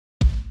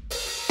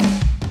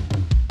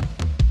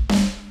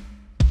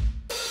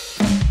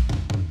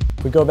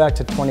If we go back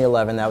to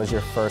 2011, that was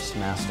your first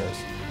Masters.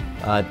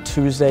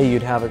 Tuesday,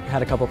 you'd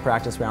had a couple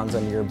practice rounds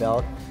under your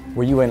belt.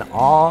 Were you in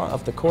awe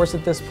of the course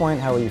at this point?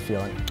 How were you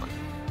feeling?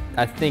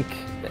 I think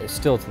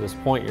still to this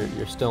point,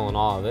 you're still in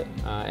awe of it.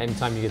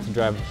 Anytime you get to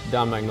drive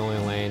down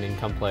Magnolia Lane and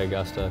come play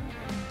Augusta,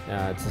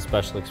 it's a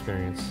special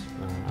experience,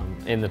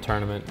 in the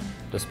tournament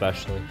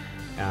especially.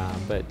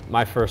 But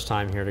my first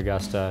time here at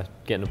Augusta,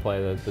 getting to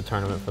play the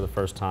tournament for the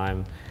first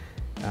time,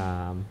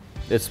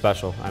 it's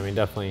special. I mean,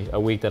 definitely a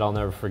week that I'll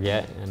never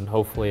forget, and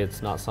hopefully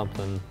it's not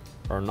something,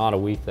 or not a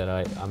week that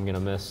I'm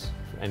gonna miss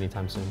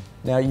anytime soon.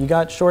 Now, you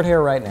got short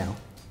hair right now.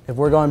 If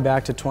we're going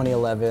back to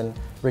 2011,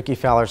 Rickie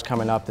Fowler's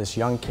coming up, this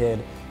young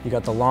kid. You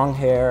got the long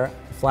hair,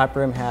 flat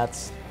brim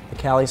hats, the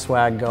Cali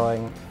swag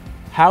going.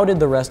 How did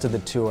the rest of the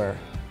tour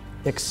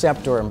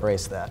accept or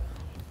embrace that?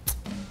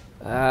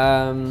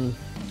 I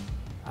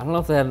don't know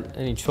if they had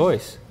any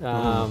choice.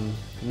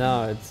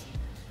 No, it's,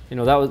 you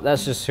know,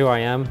 that's just who I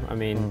am. I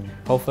mean,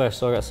 hopefully I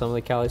still got some of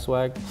the Cali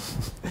swag.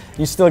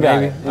 You still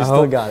got it. You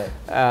still got it.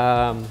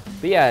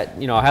 But yeah,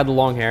 you know, I had the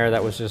long hair.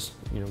 That was just,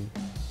 you know,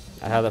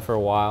 I had that for a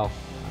while.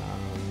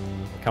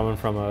 Coming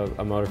from a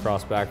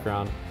motocross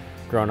background,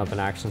 growing up in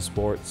action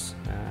sports,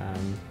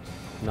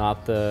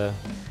 not the,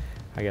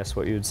 I guess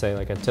what you would say,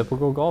 like a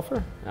typical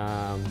golfer.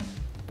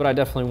 But I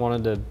definitely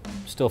wanted to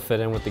still fit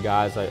in with the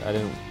guys. I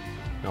didn't,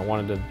 you know,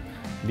 wanted to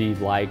be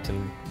liked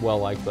and well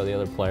liked by the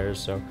other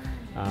players. So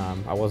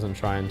I wasn't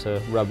trying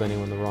to rub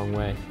anyone the wrong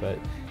way, but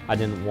I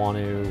didn't want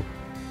to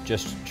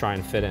just try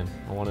and fit in.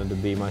 I wanted to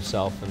be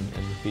myself and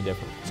be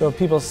different. So if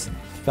people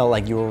felt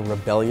like you were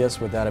rebellious,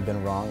 would that have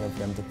been wrong of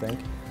them to think?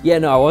 Yeah,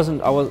 no, I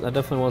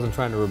definitely wasn't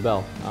trying to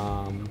rebel.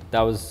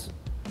 That's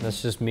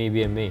just me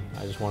being me.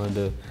 I just wanted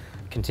to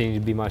continue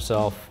to be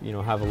myself, you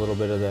know, have a little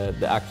bit of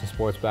the action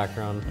sports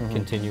background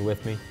continue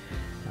with me.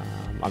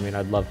 I mean,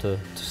 I'd love to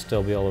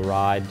still be able to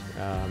ride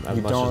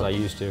as much as I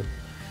used to.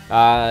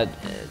 I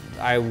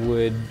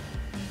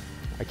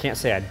can't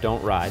say I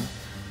don't ride.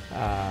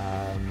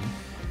 I'll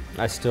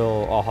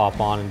hop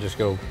on and just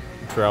go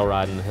trail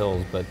ride in the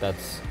hills, but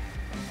that's,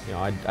 you know,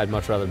 I'd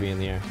much rather be in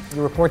the air.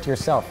 You report to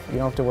yourself. You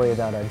don't have to worry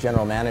about a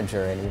general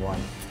manager or anyone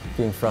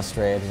being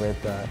frustrated with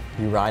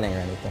you riding or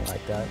anything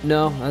like that.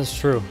 No, that's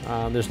true.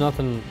 There's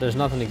nothing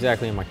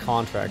exactly in my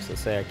contracts that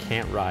say I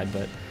can't ride,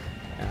 but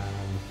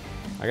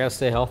I gotta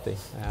stay healthy.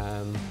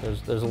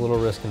 There's a little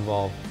risk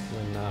involved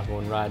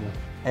when riding.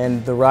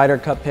 And the Ryder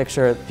Cup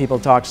picture people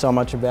talk so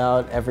much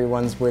about,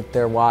 everyone's with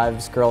their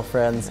wives,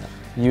 girlfriends.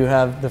 You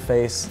have the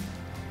face.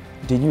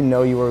 Did you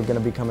know you were going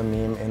to become a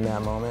meme in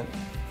that moment?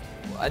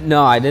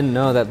 No, I didn't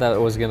know that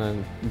was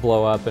going to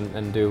blow up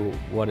and do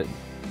what it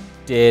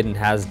did and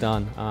has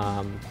done.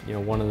 You know,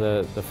 one of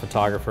the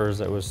photographers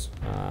that was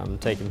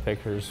taking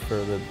pictures for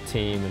the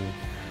team and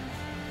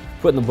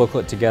putting the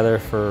booklet together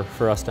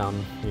for us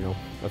down, you know,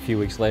 a few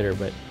weeks later.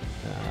 But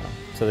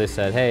so they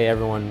said, hey,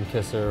 everyone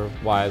kiss their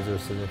wives or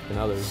significant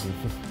others. And,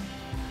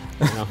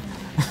 you know,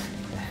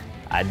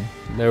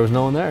 there was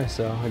no one there,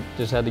 so I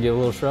just had to give a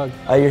little shrug.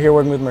 You're here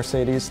working with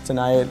Mercedes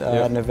tonight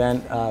at an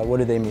event. What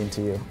do they mean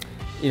to you?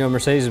 You know,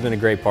 Mercedes has been a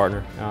great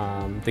partner.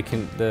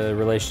 The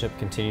relationship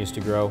continues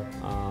to grow.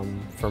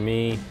 For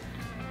me,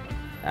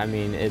 I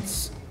mean,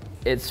 it's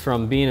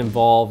from being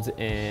involved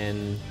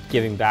in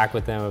giving back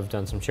with them. I've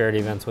done some charity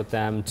events with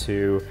them,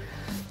 to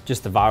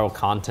just the viral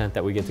content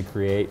that we get to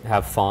create,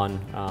 have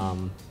fun.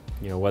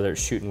 You know, whether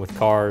it's shooting with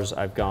cars,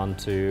 I've done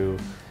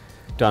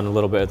a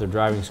little bit at their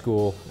driving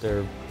school.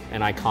 They're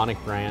an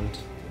iconic brand,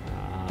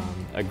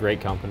 a great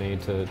company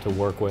to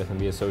work with and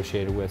be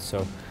associated with.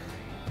 So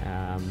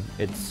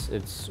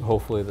it's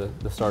hopefully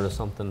the start of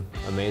something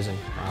amazing.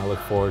 I look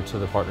forward to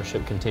the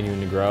partnership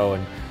continuing to grow,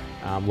 and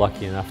I'm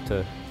lucky enough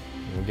to,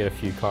 you know, get a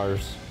few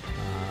cars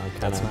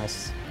kind of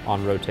nice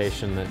on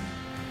rotation that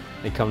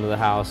they come to the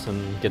house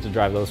and get to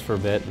drive those for a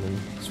bit and then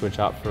switch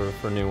out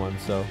for new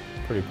ones. So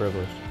pretty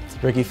privileged.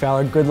 Rickie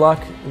Fowler, good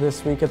luck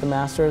this week at the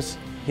Masters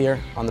here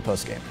on the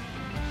Postgame.